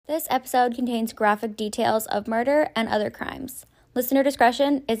This episode contains graphic details of murder and other crimes. Listener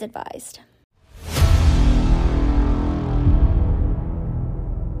discretion is advised.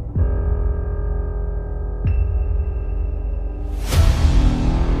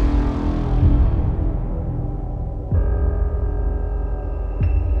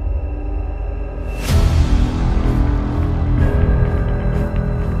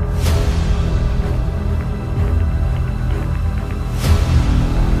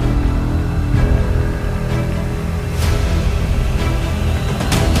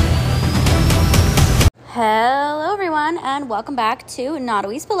 Hello everyone and welcome back to Not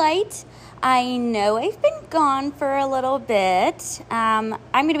Always Polite. I know I've been gone for a little bit. I'm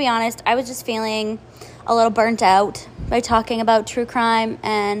going to be honest, I was just feeling a little burnt out by talking about true crime,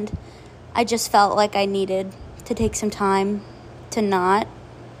 and I just felt like I needed to take some time to not,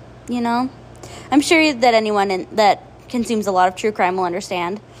 I'm sure that anyone that consumes a lot of true crime will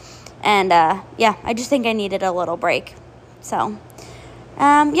understand. And I just think I needed a little break. So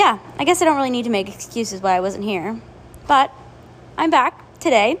I guess I don't really need to make excuses why I wasn't here, but I'm back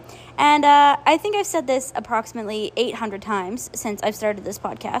today, and I think I've said this approximately 800 times since I've started this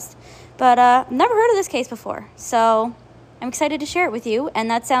podcast, but I've never heard of this case before, so I'm excited to share it with you,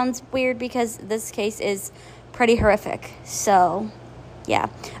 and that sounds weird because this case is pretty horrific, so yeah.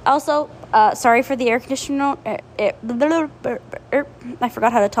 Also, sorry for the air conditioner, I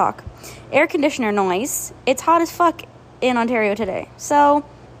forgot how to talk, air conditioner noise. It's hot as fuck in Ontario today, so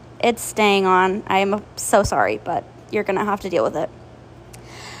it's staying on. I am so sorry, but you're gonna have to deal with it.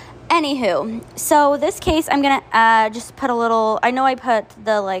 Anywho, so this case, I'm gonna just put a little, I know I put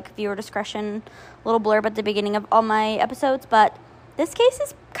the viewer discretion little blurb at the beginning of all my episodes, but this case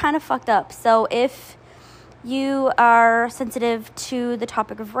is kind of fucked up. So if you are sensitive to the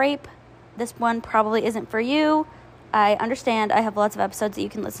topic of rape, this one probably isn't for you. I understand. I have lots of episodes that you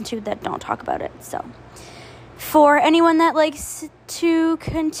can listen to that don't talk about it, so for anyone that likes to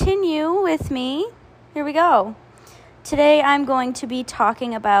continue with me, here we go. Today I'm going to be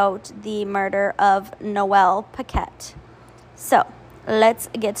talking about the murder of Noelle Paquette. So, let's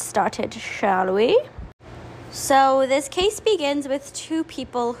get started, shall we? So, this case begins with two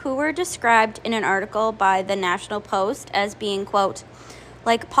people who were described in an article by the National Post as being, quote,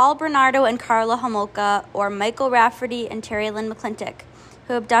 like Paul Bernardo and Carla Homolka, or Michael Rafferty and Terry Lynn McClintock,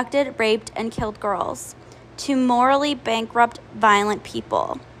 who abducted, raped, and killed girls. Two morally bankrupt, violent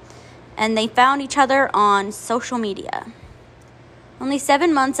people. And they found each other on social media. Only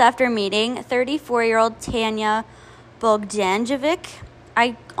 7 months after meeting, 34-year-old Tanya Bogdanovic,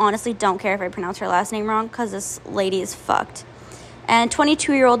 I honestly don't care if I pronounce her last name wrong because this lady is fucked, and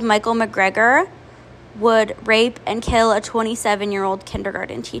 22-year-old Michael McGregor would rape and kill a 27-year-old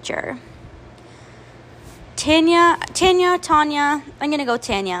kindergarten teacher. Tanya, I'm going to go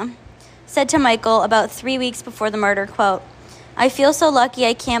Tanya, said to Michael about 3 weeks before the murder, quote, I feel so lucky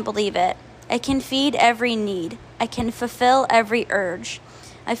I can't believe it. I can feed every need. I can fulfill every urge.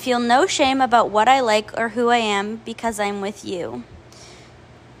 I feel no shame about what I like or who I am because I'm with you.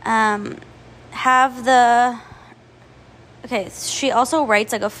 She also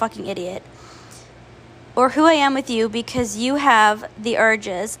writes like a fucking idiot. Or who I am with you because you have the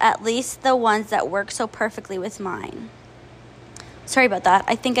urges, at least the ones that work so perfectly with mine. Sorry about that.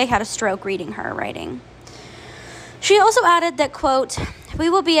 I think I had a stroke reading her writing. She also added that, quote, we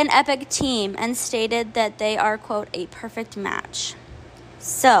will be an epic team, and stated that they are, quote, a perfect match.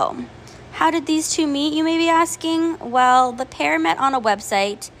 So, how did these two meet, you may be asking? Well, the pair met on a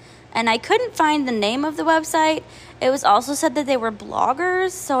website, and I couldn't find the name of the website. It was also said that they were bloggers,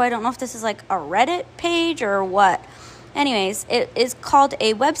 so I don't know if this is like a Reddit page or what. Anyways, it is called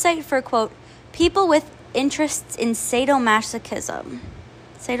a website for, quote, people with interests in sadomasochism.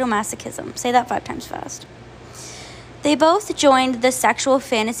 Sadomasochism. Say that 5 times fast. They both joined the sexual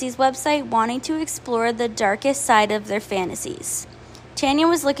fantasies website wanting to explore the darkest side of their fantasies. Tanya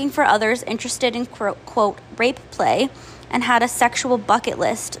was looking for others interested in, quote, rape play, and had a sexual bucket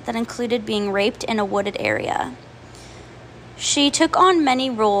list that included being raped in a wooded area. She took on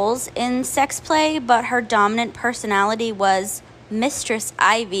many roles in sex play, but her dominant personality was Mistress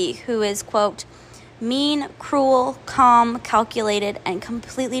Ivy, who is, quote, mean, cruel, calm, calculated, and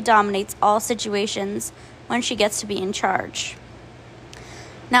completely dominates all situations when she gets to be in charge.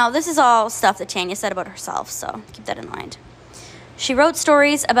 Now, this is all stuff that Tanya said about herself, so keep that in mind. She wrote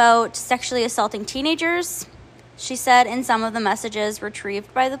stories about sexually assaulting teenagers. She said in some of the messages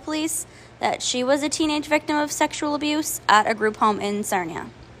retrieved by the police that she was a teenage victim of sexual abuse at a group home in Sarnia.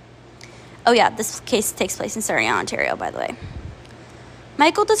 Oh yeah, this case takes place in Sarnia, Ontario, by the way.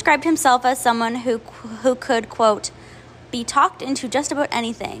 Michael described himself as someone who could, quote, be talked into just about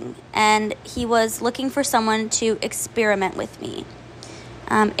anything, and he was looking for someone to experiment with me.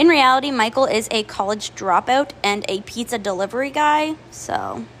 In reality, Michael is a college dropout and a pizza delivery guy,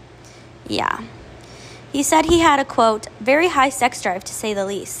 so yeah. He said he had a, quote, very high sex drive, to say the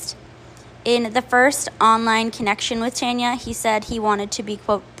least. In the first online connection with Tanya, he said he wanted to be,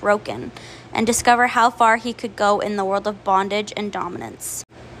 quote, broken and discover how far he could go in the world of bondage and dominance.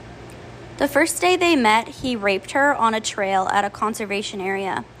 The first day they met, he raped her on a trail at a conservation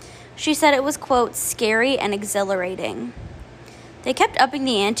area. She said it was, quote, scary and exhilarating. They kept upping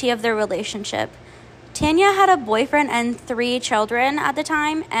the ante of their relationship. Tanya had a boyfriend and 3 children at the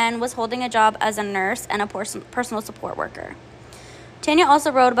time and was holding a job as a nurse and a personal support worker. Tanya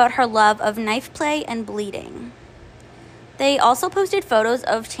also wrote about her love of knife play and bleeding. They also posted photos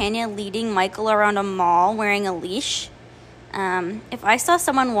of Tanya leading Michael around a mall wearing a leash. If I saw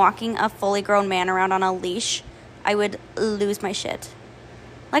someone walking a fully grown man around on a leash, I would lose my shit.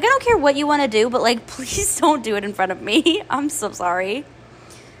 Like, I don't care what you want to do, but, like, please don't do it in front of me. I'm so sorry.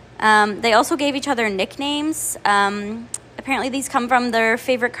 They also gave each other nicknames. Apparently these come from their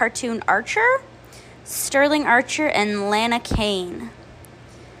favorite cartoon Archer, Sterling Archer and Lana Kane.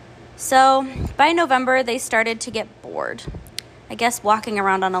 So, by November, they started to get bored. I guess walking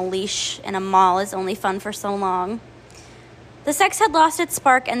around on a leash in a mall is only fun for so long. The sex had lost its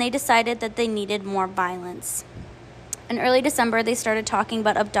spark, and they decided that they needed more violence. In early December, they started talking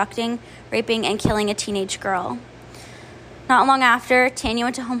about abducting, raping, and killing a teenage girl. Not long after, Tanya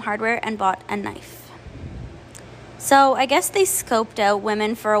went to Home Hardware and bought a knife. So I guess they scoped out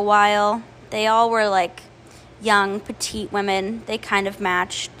women for a while. They all were like young, petite women. They kind of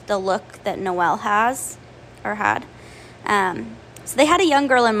matched the look that Noelle had. So they had a young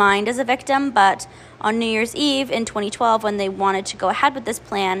girl in mind as a victim, but on New Year's Eve in 2012, when they wanted to go ahead with this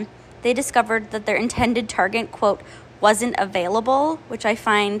plan, they discovered that their intended target, quote, wasn't available, which I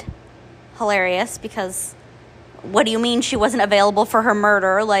find hilarious because what do you mean she wasn't available for her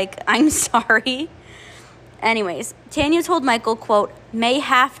murder? Like, I'm sorry. Anyways, Tanya told Michael, quote, may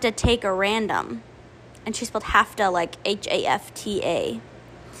have to take a random. And she spelled HAFTA like HAFTA.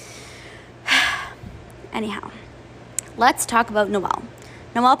 Anyhow, let's talk about Noelle.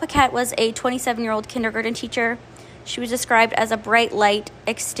 Noelle Paquette was a 27-year-old kindergarten teacher. She was described as a bright light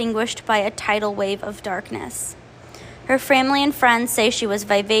extinguished by a tidal wave of darkness. Her family and friends say she was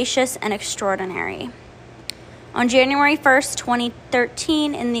vivacious and extraordinary. On January 1st,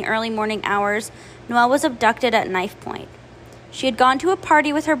 2013, in the early morning hours, Noelle was abducted at knife point. She had gone to a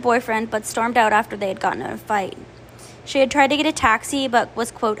party with her boyfriend, but stormed out after they had gotten in a fight. She had tried to get a taxi, but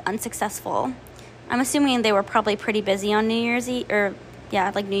was, quote, unsuccessful. I'm assuming they were probably pretty busy on New Year's Eve,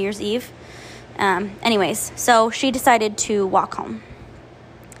 New Year's Eve. Anyways, so she decided to walk home.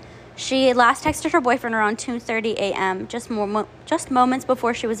 She last texted her boyfriend around 2:30 a.m., just moments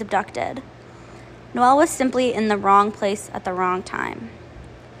before she was abducted. Noelle was simply in the wrong place at the wrong time.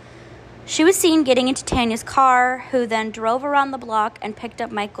 She was seen getting into Tanya's car, who then drove around the block and picked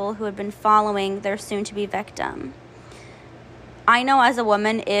up Michael, who had been following their soon-to-be victim. I know as a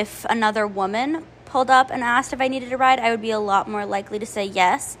woman, if another woman pulled up and asked if I needed a ride, I would be a lot more likely to say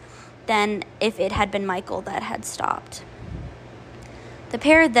yes than if it had been Michael that had stopped. The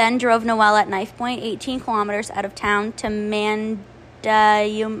pair then drove Noelle at knife point, 18 kilometers out of town, to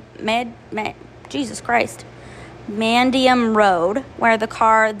Mandium Road, where the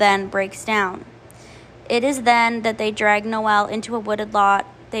car then breaks down. It is then that they drag Noelle into a wooded lot.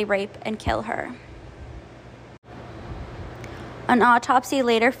 They rape and kill her. An autopsy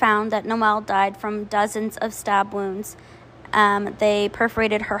later found that Noelle died from dozens of stab wounds. They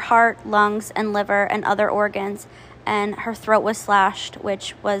perforated her heart, lungs, and liver and other organs, and her throat was slashed,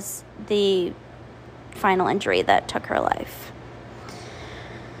 which was the final injury that took her life.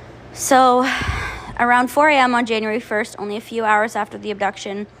 So, around 4 a.m. on January 1st, only a few hours after the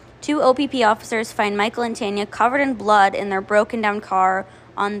abduction, 2 OPP officers find Michael and Tanya covered in blood in their broken-down car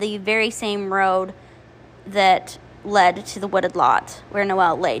on the very same road that led to the wooded lot where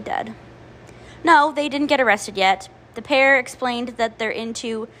Noelle lay dead. No, they didn't get arrested yet. The pair explained that they're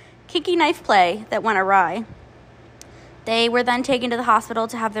into kinky knife play that went awry. They were then taken to the hospital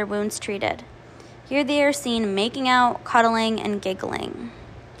to have their wounds treated. Here they are seen making out, cuddling, and giggling.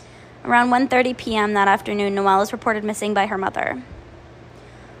 Around 1:30 p.m. that afternoon, Noelle is reported missing by her mother.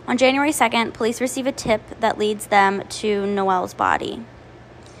 On January 2nd, police receive a tip that leads them to Noelle's body.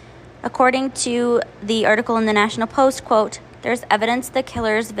 According to the article in the National Post, quote, there's evidence the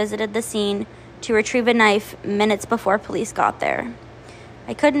killers visited the scene to retrieve a knife minutes before police got there.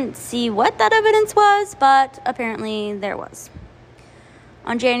 I couldn't see what that evidence was, but apparently there was.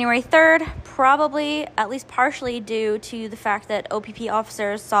 On January 3rd, probably at least partially due to the fact that OPP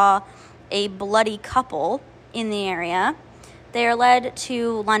officers saw a bloody couple in the area, they are led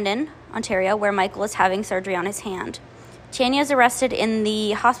to London, Ontario, where Michael is having surgery on his hand. Tanya is arrested in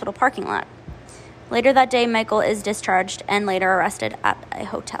the hospital parking lot. Later that day, Michael is discharged and later arrested at a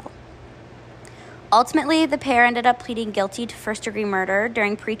hotel. Ultimately, the pair ended up pleading guilty to first-degree murder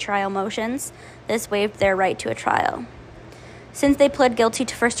during pre-trial motions. This waived their right to a trial. Since they pled guilty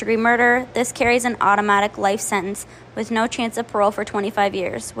to first-degree murder, this carries an automatic life sentence with no chance of parole for 25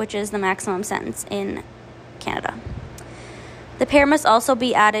 years, which is the maximum sentence in Canada. The pair must also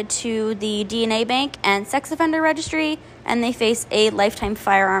be added to the DNA bank and sex offender registry, and they face a lifetime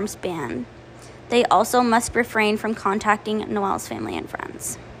firearms ban. They also must refrain from contacting Noelle's family and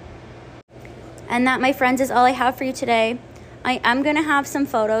friends. And that, my friends, is all I have for you today. I am going to have some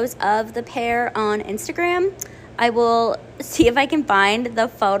photos of the pair on Instagram. I will see if I can find the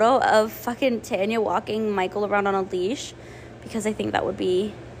photo of fucking Tanya walking Michael around on a leash, because I think that would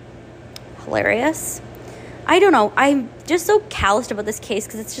be hilarious. I don't know. I'm just so calloused about this case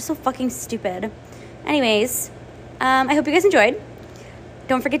because it's just so fucking stupid. Anyways, I hope you guys enjoyed.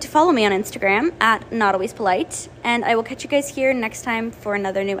 Don't forget to follow me on Instagram at NotAlwaysPolite, and I will catch you guys here next time for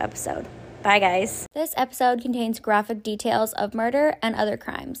another new episode. Bye, guys. This episode contains graphic details of murder and other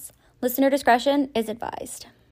crimes. Listener discretion is advised.